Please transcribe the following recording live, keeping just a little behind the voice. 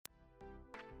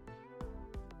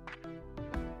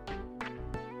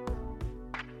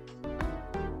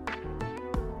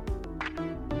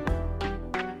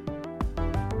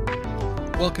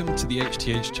Welcome to the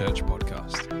HTH Church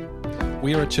podcast.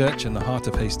 We are a church in the heart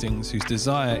of Hastings whose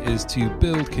desire is to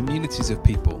build communities of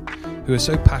people who are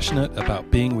so passionate about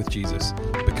being with Jesus,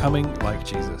 becoming like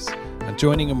Jesus, and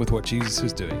joining in with what Jesus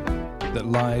is doing, that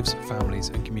lives, families,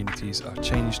 and communities are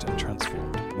changed and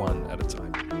transformed one at a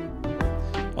time.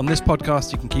 On this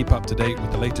podcast, you can keep up to date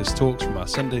with the latest talks from our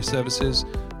Sunday services,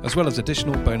 as well as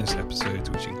additional bonus episodes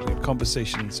which include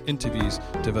conversations, interviews,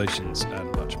 devotions,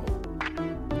 and much more.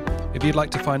 If you'd like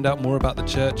to find out more about the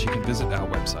church, you can visit our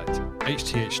website,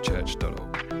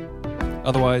 hthchurch.org.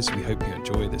 Otherwise, we hope you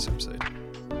enjoy this episode.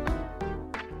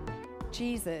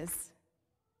 Jesus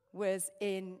was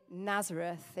in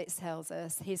Nazareth, it tells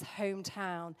us, his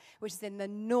hometown, which is in the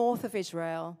north of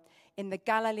Israel, in the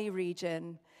Galilee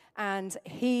region, and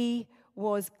he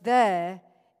was there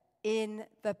in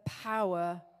the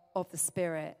power of the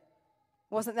Spirit.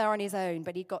 Wasn't there on his own,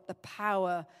 but he got the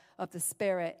power of the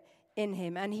Spirit in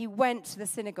him. And he went to the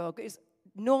synagogue. It was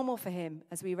normal for him,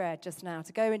 as we read just now,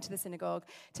 to go into the synagogue,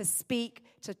 to speak,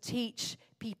 to teach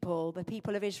people, the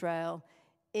people of Israel,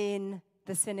 in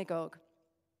the synagogue.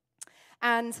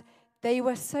 And they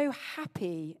were so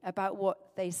happy about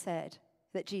what they said,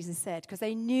 that Jesus said, because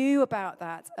they knew about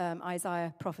that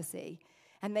Isaiah prophecy.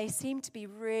 And they seemed to be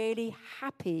really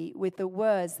happy with the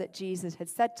words that Jesus had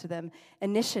said to them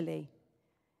initially.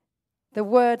 The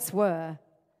words were,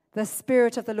 "The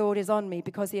Spirit of the Lord is on me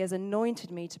because he has anointed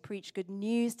me to preach good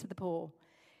news to the poor.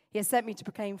 He has sent me to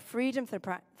proclaim freedom for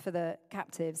the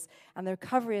captives and the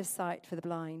recovery of sight for the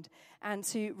blind and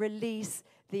to release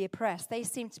the oppressed." They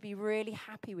seemed to be really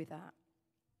happy with that.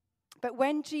 But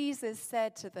when Jesus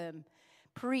said to them,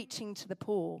 preaching to the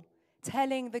poor,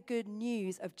 telling the good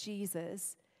news of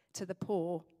Jesus to the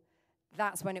poor,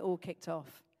 that's when it all kicked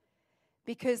off.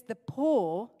 Because the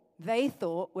poor, they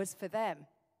thought, was for them.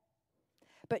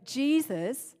 But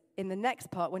Jesus, in the next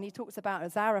part, when he talks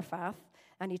about Zarephath,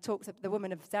 and he talks about the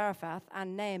woman of Zarephath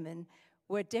and Naaman,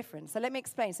 were different. So let me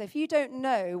explain. So if you don't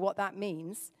know what that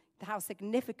means, how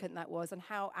significant that was, and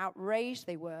how outraged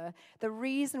they were, the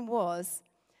reason was,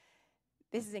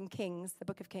 this is in Kings, the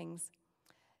book of Kings,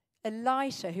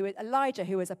 Elijah,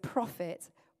 who was a prophet,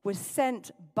 was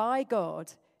sent by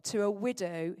God to a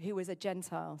widow who was a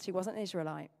Gentile. She wasn't an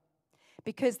Israelite.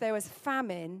 Because there was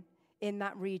famine in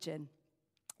that region.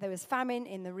 There was famine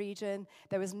in the region.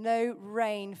 There was no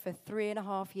rain for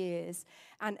 3.5 years.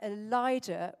 And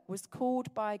Elijah was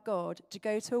called by God to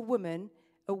go to a woman,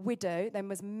 a widow. There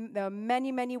were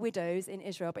many, many widows in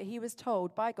Israel, but he was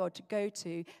told by God to go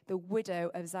to the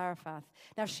widow of Zarephath.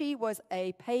 Now, she was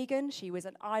a pagan. She was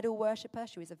an idol worshiper.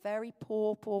 She was a very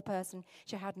poor, poor person.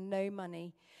 She had no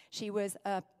money. She was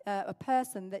a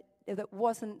person that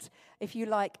wasn't, if you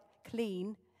like,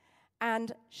 clean.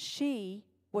 And she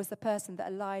was the person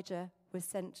that Elijah was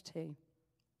sent to.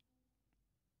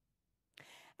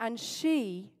 And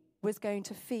she was going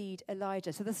to feed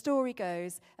Elijah. So the story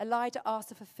goes, Elijah asked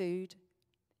her for food.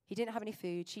 He didn't have any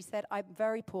food. She said, "I'm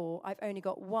very poor. I've only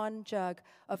got 1 jug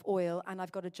of oil and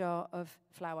I've got a jar of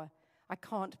flour. I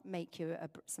can't make you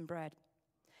some bread."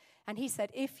 And he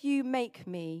said, "If you make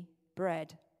me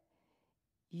bread,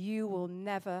 you will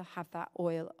never have that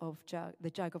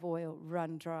the jug of oil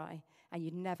run dry, and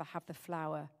you'd never have the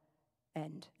flour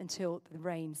end until the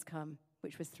rains come,"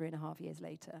 which was 3.5 years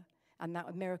later. And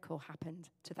that miracle happened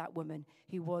to that woman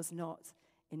who was not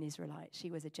an Israelite.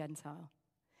 She was a Gentile.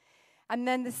 And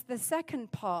then the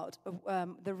second part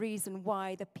of the reason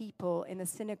why the people in the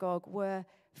synagogue were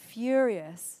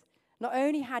furious. Not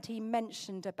only had he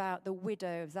mentioned about the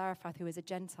widow of Zarephath, who was a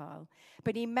Gentile,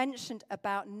 but he mentioned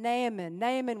about Naaman.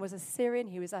 Naaman was a Syrian.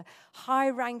 He was a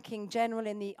high-ranking general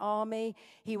in the army.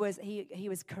 He was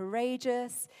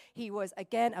courageous. He was,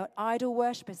 again, an idol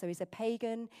worshiper, so he's a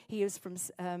pagan. He was from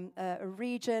a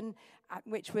region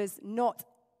which was not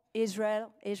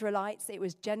Israelites. It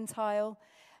was Gentile.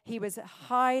 He was a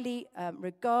highly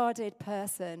regarded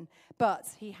person, but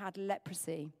he had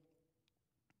leprosy.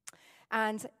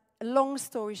 And long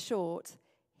story short,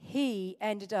 he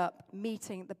ended up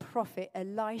meeting the prophet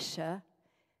Elisha,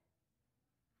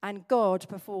 and God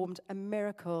performed a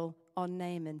miracle on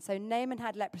Naaman. So Naaman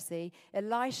had leprosy.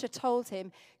 Elisha told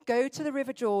him, "Go to the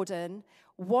river Jordan,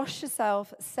 wash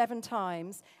yourself 7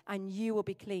 times, and you will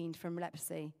be cleaned from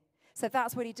leprosy." So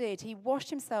that's what he did. He washed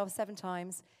himself 7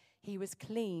 times. He was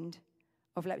cleaned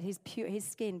of leprosy. His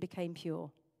skin became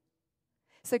pure.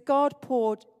 So God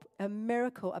poured a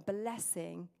miracle, a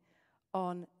blessing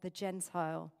on the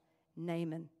Gentile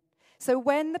Naaman. So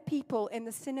when the people in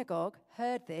the synagogue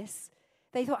heard this,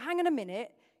 they thought, hang on a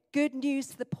minute, good news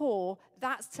to the poor,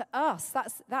 that's to us,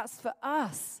 that's for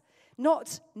us.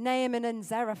 Not Naaman and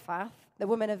Zarephath, the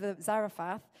woman of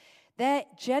Zarephath. They're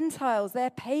Gentiles, they're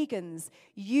pagans.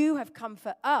 You have come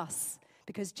for us.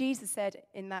 Because Jesus said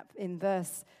in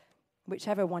verse,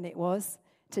 whichever one it was,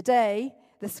 today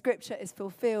the scripture is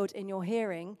fulfilled in your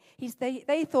hearing.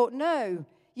 They thought, no,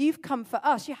 you've come for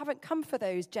us. You haven't come for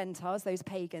those Gentiles, those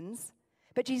pagans.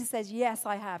 But Jesus says, yes,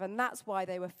 I have. And that's why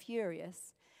they were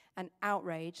furious and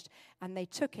outraged. And they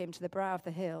took him to the brow of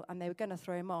the hill and they were going to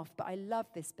throw him off. But I love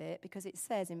this bit because it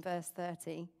says in verse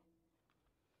 30,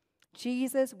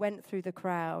 Jesus went through the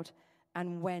crowd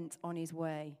and went on his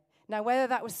way. Now, whether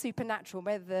that was supernatural,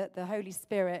 whether the Holy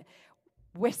Spirit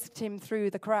whisked him through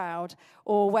the crowd,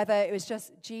 or whether it was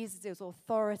just Jesus'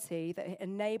 authority that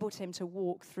enabled him to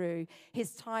walk through,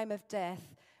 his time of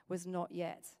death was not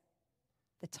yet.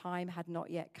 The time had not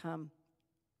yet come.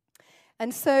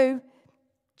 And so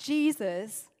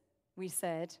Jesus, we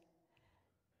said,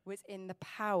 was in the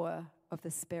power of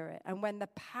the Spirit. And when the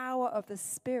power of the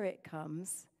Spirit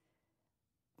comes,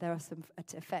 there are some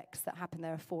effects that happen.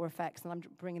 There are 4 effects, and I'm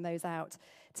bringing those out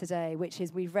today, which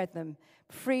is, we've read them: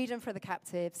 freedom for the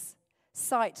captives,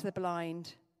 sight to the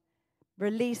blind,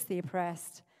 release the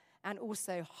oppressed, and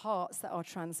also hearts that are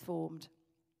transformed.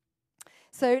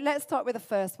 So let's start with the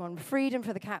first one, freedom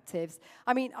for the captives.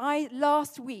 I mean,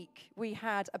 last week we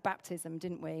had a baptism,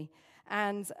 didn't we?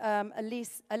 And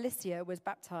Alicia was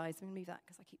baptized. Let me move that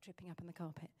because I keep tripping up on the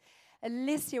carpet.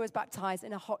 Alicia was baptized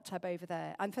in a hot tub over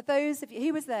there. And for those of you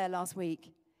who was there last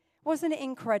week, wasn't it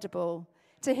incredible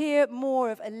to hear more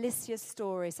of Alicia's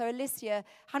story? So Alicia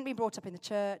hadn't been brought up in the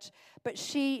church, but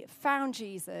she found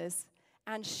Jesus,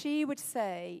 and she would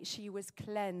say she was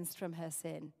cleansed from her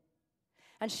sin.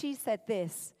 And she said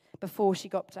this before she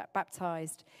got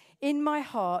baptized: in my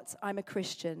heart, I'm a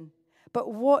Christian, but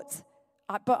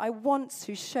I want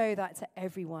to show that to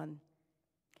everyone.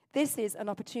 This is an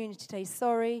opportunity to say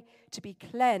sorry, to be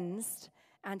cleansed,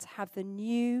 and to have the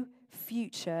new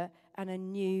future and a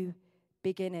new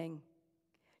beginning.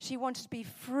 She wanted to be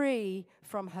free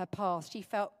from her past. She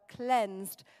felt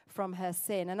cleansed from her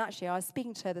sin. And actually, I was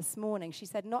speaking to her this morning. She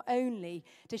said not only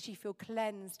did she feel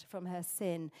cleansed from her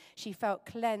sin, she felt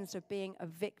cleansed of being a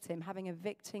victim, having a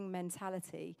victim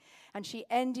mentality. And she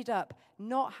ended up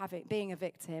not being a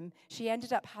victim. She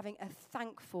ended up having a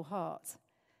thankful heart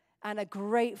and a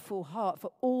grateful heart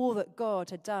for all that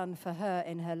God had done for her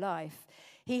in her life.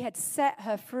 He had set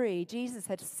her free. Jesus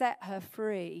had set her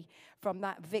free from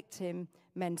that victim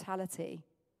mentality.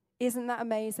 Isn't that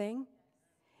amazing?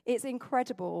 It's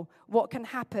incredible what can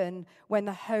happen when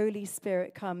the Holy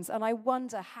Spirit comes. And I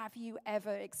wonder, have you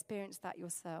ever experienced that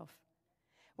yourself?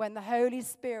 When the Holy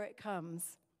Spirit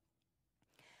comes,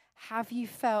 have you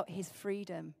felt his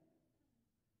freedom?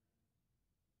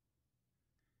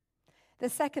 The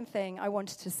second thing I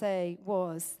wanted to say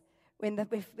was,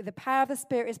 if the power of the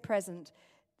Spirit is present,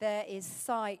 there is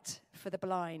sight for the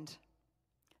blind.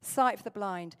 Sight for the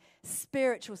blind,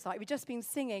 spiritual sight. We've just been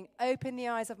singing, open the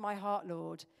eyes of my heart,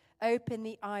 Lord. Open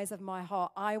the eyes of my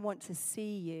heart. I want to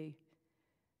see you.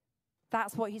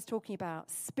 That's what he's talking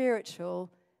about, spiritual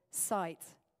sight.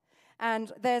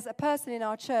 And there's a person in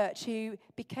our church who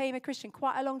became a Christian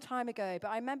quite a long time ago, but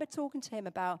I remember talking to him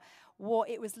about what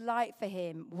it was like for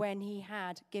him when he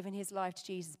had given his life to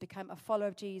Jesus, become a follower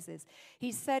of Jesus.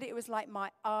 He said it was like my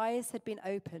eyes had been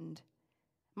opened.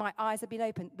 My eyes had been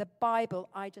opened. The Bible,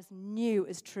 I just knew it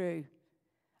was true.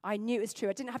 I knew it was true.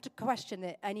 I didn't have to question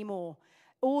it anymore.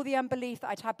 All the unbelief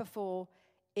that I'd had before,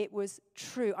 it was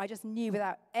true. I just knew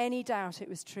without any doubt it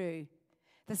was true.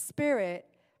 The Spirit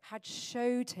had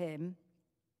showed him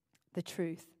the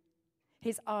truth.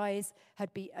 His eyes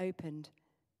had been opened.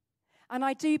 And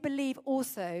I do believe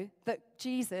also that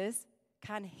Jesus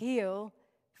can heal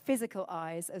physical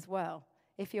eyes as well,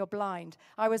 if you're blind.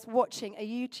 I was watching a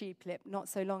YouTube clip not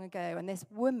so long ago, and this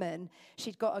woman,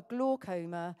 she'd got a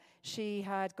glaucoma. She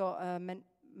had got I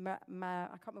can't remember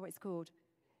what it's called.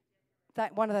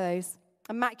 That one of those,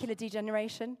 a macular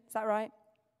degeneration. Is that right?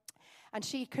 And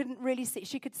she couldn't really see.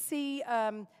 She could see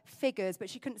figures, but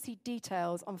she couldn't see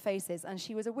details on faces. And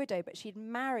she was a widow, but she'd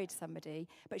married somebody,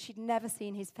 but she'd never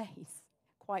seen his face.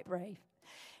 Quite brave.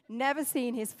 Never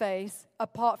seen his face,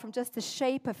 apart from just the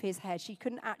shape of his head. She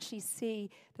couldn't actually see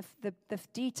the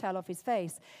detail of his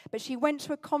face. But she went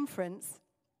to a conference,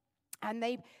 and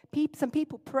some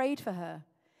people prayed for her.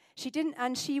 She didn't,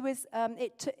 and she was,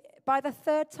 by the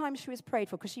third time she was prayed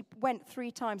for, because she went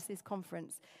 3 times to this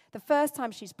conference. The first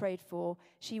time she's prayed for,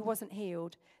 she wasn't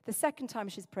healed. The second time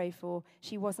she's prayed for,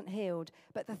 she wasn't healed.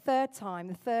 But the third time,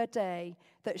 the third day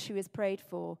that she was prayed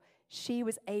for, she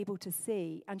was able to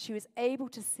see. And she was able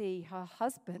to see her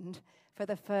husband for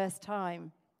the first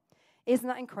time. Isn't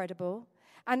that incredible?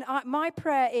 And my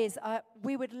prayer is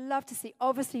we would love to see,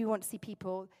 obviously we want to see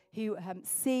people who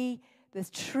see the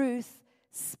truth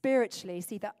spiritually,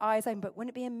 see their eyes open, but wouldn't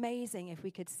it be amazing if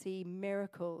we could see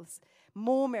miracles,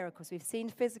 more miracles? We've seen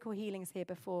physical healings here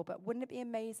before, but wouldn't it be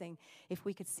amazing if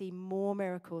we could see more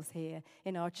miracles here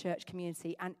in our church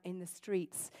community and in the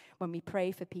streets when we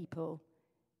pray for people?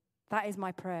 That is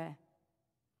my prayer.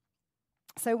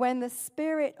 So when the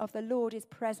Spirit of the Lord is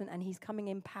present and he's coming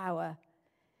in power,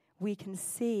 we can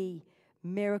see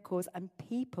miracles and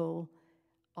people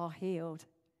are healed.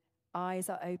 Eyes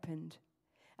are opened.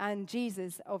 And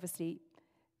Jesus obviously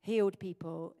healed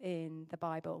people in the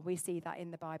Bible. We see that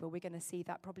in the Bible. We're going to see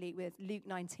that probably with Luke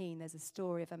 19. There's a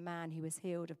story of a man who was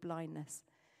healed of blindness.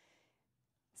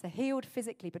 So healed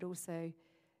physically, but also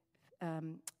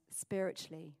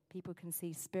spiritually. People can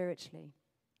see spiritually.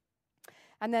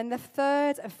 And then the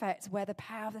third effect, where the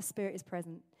power of the Spirit is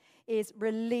present, is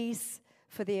release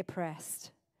for the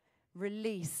oppressed.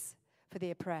 Release for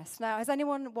the oppressed. Now, has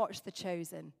anyone watched The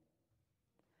Chosen?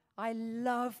 I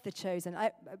love The Chosen.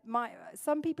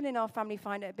 Some people in our family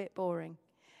find it a bit boring.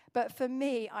 But for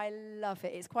me, I love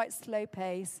it. It's quite slow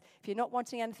pace. If you're not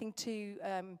wanting anything to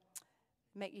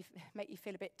make you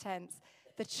feel a bit tense,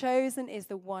 The Chosen is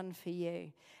the one for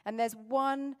you. And there's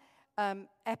one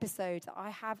episode that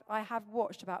I have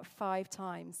watched about 5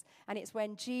 times. And it's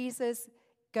when Jesus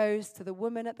goes to the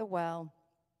woman at the well.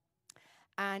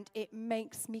 And it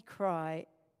makes me cry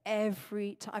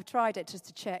every time. I've tried it just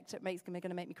to check that it's going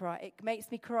to make me cry. It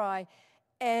makes me cry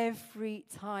every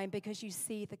time because you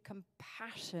see the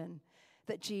compassion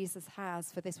that Jesus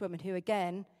has for this woman who,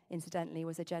 again, incidentally,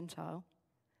 was a Gentile.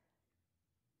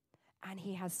 And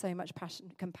he has so much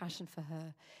compassion for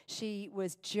her. She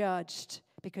was judged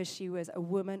because she was a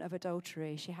woman of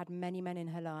adultery. She had many men in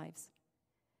her lives.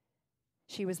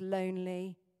 She was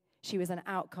lonely. She was an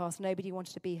outcast. Nobody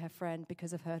wanted to be her friend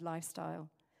because of her lifestyle.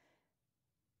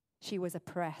 She was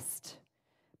oppressed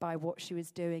by what she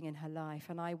was doing in her life.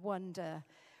 And I wonder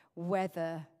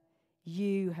whether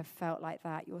you have felt like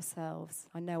that yourselves.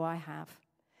 I know I have.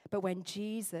 But when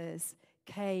Jesus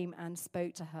came and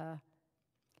spoke to her,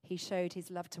 he showed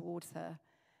his love towards her,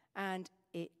 and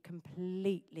it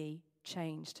completely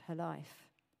changed her life.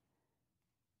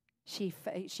 She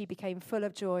became full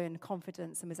of joy and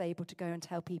confidence and was able to go and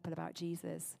tell people about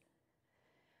Jesus.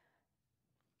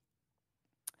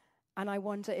 And I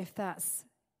wonder if that's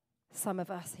some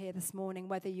of us here this morning,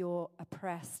 whether you're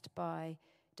oppressed by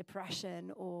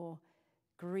depression or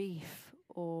grief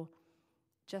or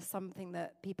just something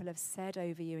that people have said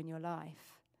over you in your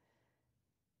life,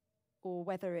 or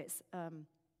whether it's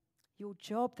your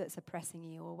job that's oppressing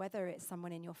you, or whether it's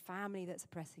someone in your family that's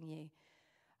oppressing you.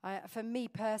 For me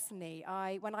personally,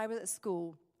 when I was at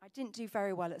school, I didn't do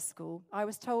very well at school. I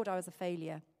was told I was a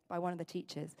failure by one of the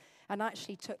teachers, and I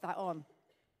actually took that on.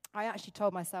 I actually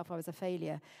told myself I was a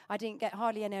failure. I didn't get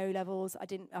hardly any O-levels.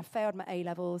 I failed my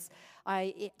A-levels.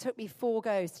 It took me 4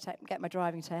 goes to get my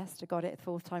driving test. I got it the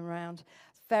 4th time around. I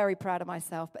was very proud of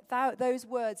myself. But those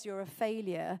words, "you're a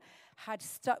failure," had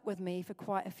stuck with me for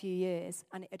quite a few years,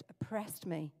 and it had oppressed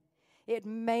me. It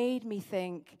made me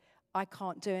think, I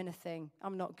can't do anything.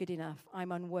 I'm not good enough.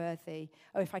 I'm unworthy.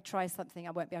 Oh, if I try something,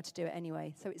 I won't be able to do it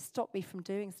anyway. So it stopped me from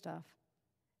doing stuff.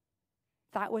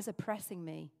 That was oppressing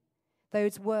me.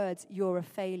 Those words, "you're a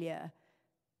failure,"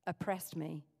 oppressed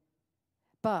me.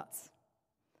 But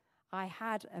I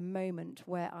had a moment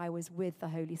where I was with the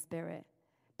Holy Spirit.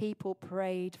 People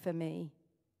prayed for me,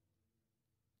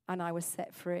 and I was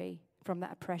set free from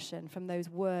that oppression, from those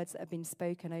words that have been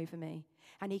spoken over me.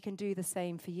 And he can do the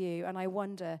same for you. And I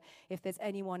wonder if there's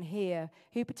anyone here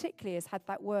who particularly has had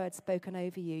that word spoken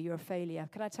over you, "you're a failure."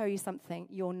 Can I tell you something?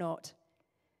 You're not.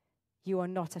 You are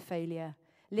not a failure.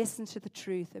 Listen to the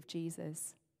truth of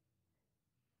Jesus.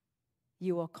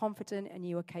 You are confident and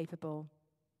you are capable.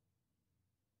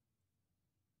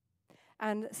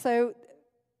 And so,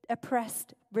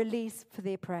 oppressed, release for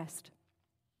the oppressed.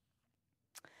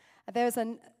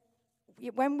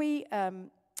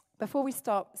 Before we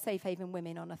start Safe Haven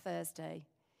Women on a Thursday,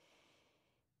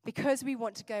 because we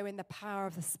want to go in the power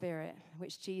of the Spirit,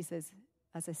 which Jesus,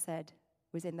 as I said,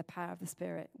 was in the power of the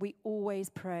Spirit, we always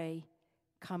pray,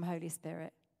 "Come, Holy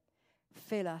Spirit,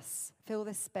 fill us, fill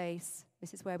this space."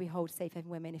 This is where we hold Safe Haven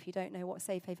Women. If you don't know what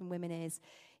Safe Haven Women is,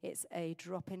 it's a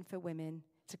drop-in for women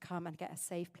to come and get a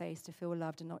safe place to feel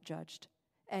loved and not judged.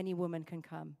 Any woman can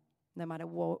come, no matter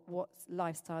what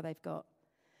lifestyle they've got.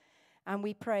 And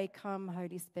we pray, "Come,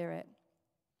 Holy Spirit."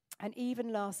 And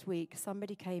even last week,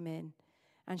 somebody came in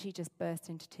and she just burst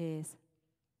into tears.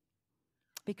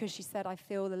 Because she said, "I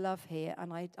feel the love here,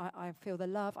 and I feel the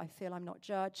love, I feel I'm not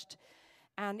judged."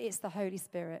 And it's the Holy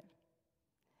Spirit.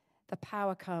 the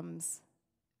power comes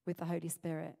with the Holy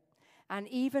Spirit. And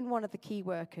even one of the key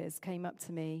workers came up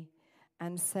to me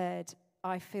and said,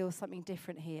 I feel something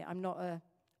different here. I'm not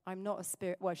a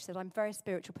spirit. Well, she said, I'm a very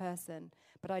spiritual person,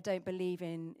 but I don't believe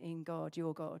in God,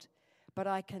 your God. But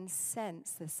I can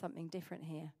sense there's something different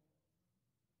here.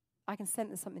 I can sense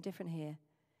there's something different here.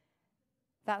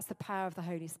 That's the power of the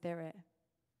Holy Spirit.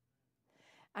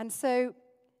 And so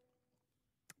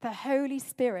the Holy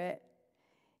Spirit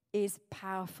is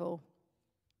powerful.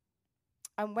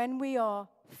 And when we are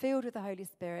filled with the Holy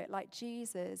Spirit, like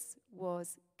Jesus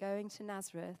was going to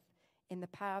Nazareth in the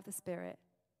power of the Spirit,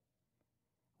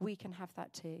 we can have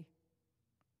that too.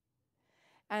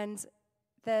 And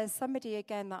there's somebody,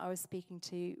 again, that I was speaking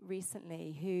to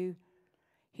recently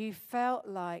who felt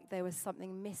like there was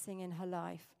something missing in her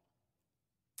life.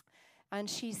 And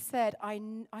she said, I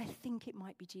think it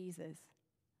might be Jesus.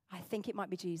 I think it might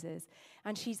be Jesus.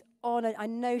 And she's on I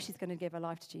know she's going to give her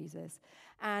life to Jesus.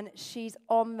 And she's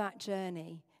on that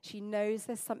journey. She knows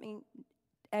there's something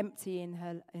empty in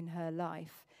her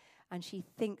life. And she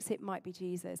thinks it might be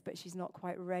Jesus, but she's not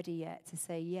quite ready yet to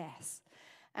say yes.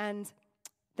 And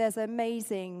there's an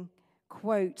amazing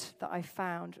quote that I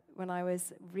found when I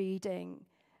was reading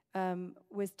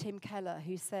with Tim Keller,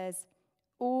 who says,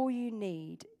 all you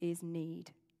need is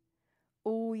need.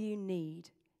 All you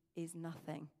need is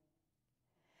nothing.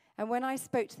 And when I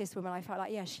spoke to this woman, I felt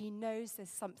like, yeah, she knows there's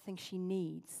something she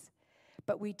needs,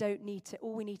 but we don't need to.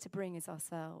 All we need to bring is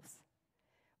ourselves.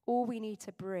 All we need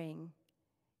to bring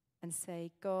and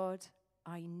say, God,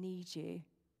 I need you.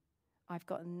 I've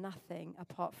got nothing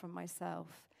apart from myself.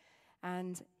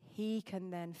 And he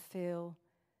can then fill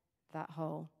that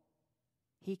hole.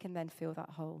 He can then fill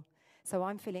that hole. So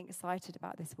I'm feeling excited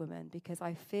about this woman because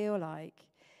I feel like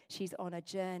she's on a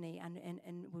journey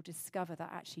and will discover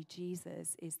that actually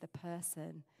Jesus is the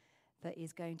person that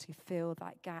is going to fill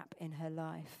that gap in her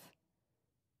life.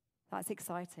 That's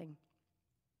exciting.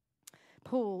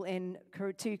 Paul in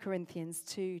 2 Corinthians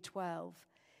 2:12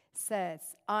 says,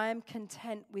 I am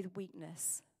content with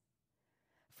weakness,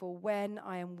 for when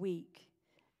I am weak,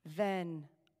 then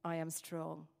I am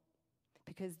strong.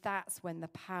 Because that's when the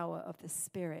power of the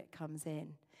Spirit comes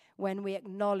in. When we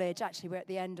acknowledge, actually, we're at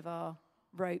the end of our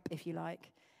rope, if you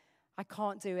like. I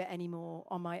can't do it anymore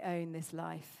on my own this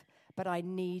life, but I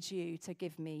need you to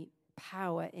give me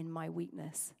power in my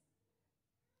weakness.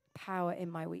 Power in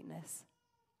my weakness.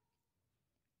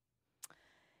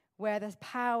 Where the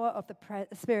power of the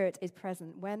Spirit is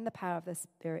present, when the power of the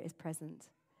Spirit is present,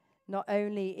 not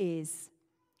only is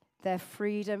there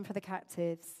freedom for the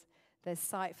captives, there's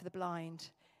sight for the blind,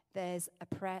 there's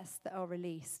oppressed that are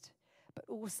released, but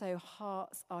also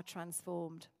hearts are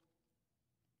transformed.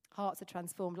 Hearts are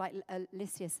transformed. Like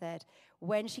Alicia said,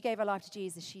 when she gave her life to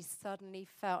Jesus, she suddenly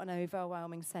felt an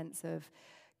overwhelming sense of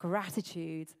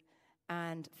gratitude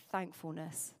and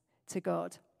thankfulness to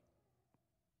God.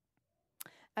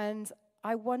 And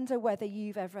I wonder whether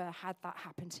you've ever had that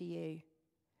happen to you,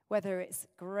 whether it's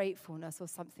gratefulness or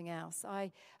something else.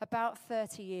 About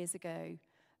 30 years ago,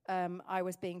 I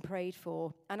was being prayed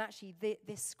for, and actually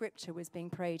this scripture was being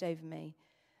prayed over me,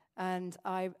 and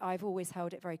I've always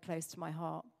held it very close to my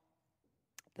heart,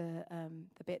 the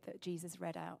bit that Jesus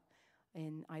read out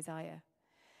in Isaiah.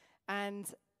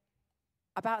 And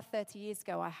about 30 years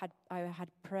ago, I had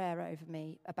prayer over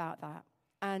me about that,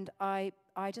 and I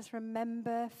just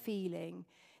remember feeling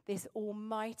this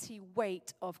almighty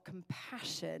weight of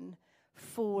compassion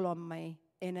fall on me.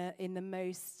 It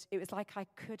was like I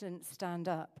couldn't stand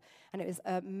up. And it was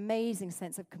an amazing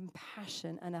sense of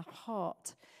compassion and a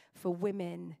heart for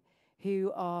women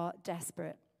who are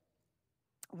desperate,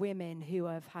 women who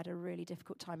have had a really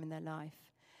difficult time in their life.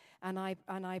 And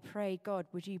I prayed, God,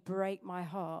 would you break my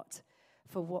heart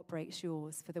for what breaks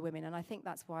yours for the women? And I think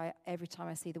that's why every time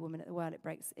I see the woman at the well,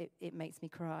 it makes me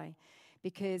cry.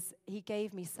 Because he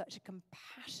gave me such a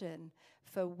compassion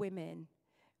for women.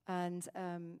 And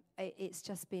it's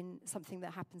just been something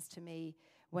that happens to me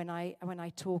when I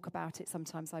talk about it.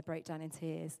 Sometimes I break down in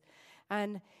tears.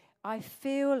 And I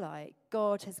feel like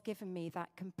God has given me that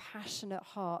compassionate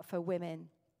heart for women.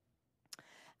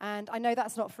 And I know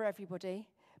that's not for everybody,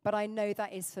 but I know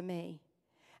that is for me.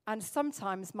 And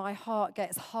sometimes my heart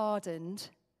gets hardened,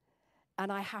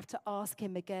 and I have to ask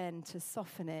him again to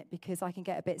soften it because I can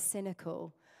get a bit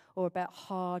cynical or a bit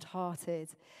hard-hearted.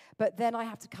 But then I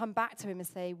have to come back to him and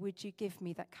say, would you give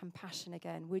me that compassion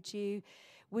again? Would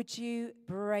you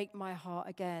break my heart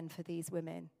again for these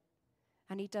women?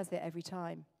 And he does it every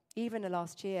time. Even the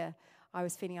last year, I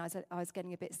was feeling I was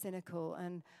getting a bit cynical,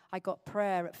 and I got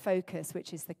prayer at Focus,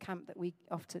 which is the camp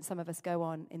that some of us go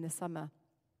on in the summer.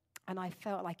 And I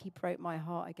felt like he broke my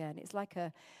heart again. It's like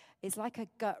is like a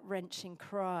gut-wrenching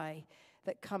cry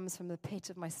that comes from the pit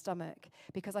of my stomach,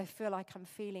 because I feel like I'm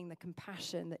feeling the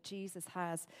compassion that Jesus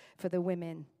has for the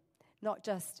women, not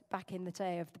just back in the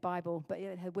day of the Bible, but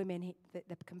the women,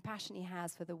 the compassion he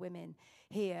has for the women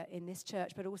here in this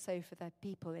church, but also for the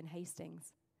people in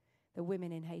Hastings, the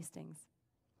women in Hastings.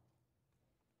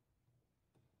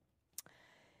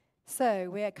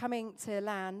 So we're coming to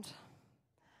land,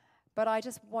 but I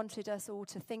just wanted us all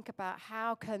to think about,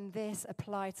 how can this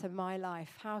apply to my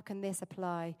life? How can this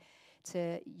apply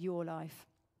to your life?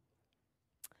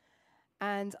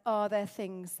 And are there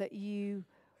things that you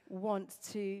want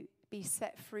to be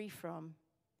set free from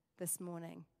this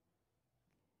morning?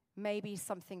 Maybe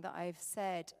something that I've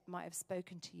said might have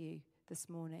spoken to you this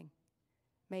morning.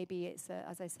 Maybe it's,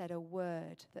 as I said, a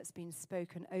word that's been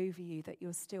spoken over you that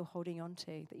you're still holding on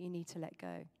to, that you need to let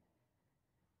go.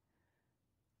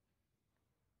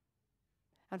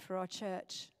 And for our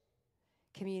church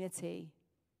community,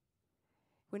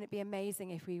 wouldn't it be amazing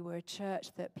if we were a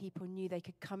church that people knew they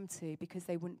could come to because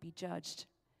they wouldn't be judged?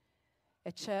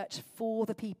 A church for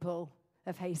the people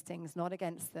of Hastings, not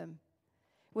against them.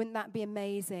 Wouldn't that be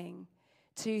amazing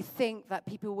to think that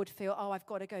people would feel, oh, I've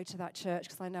got to go to that church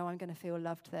because I know I'm going to feel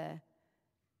loved there,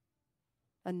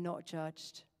 and not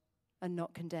judged and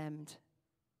not condemned?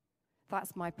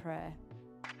 That's my prayer.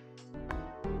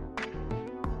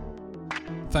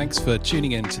 Thanks for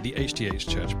tuning in to the HTH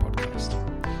Church podcast.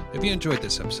 If you enjoyed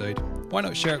this episode, why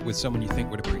not share it with someone you think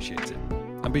would appreciate it?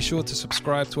 And be sure to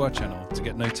subscribe to our channel to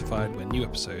get notified when new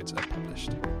episodes are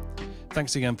published.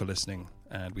 Thanks again for listening,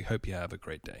 and we hope you have a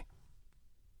great day.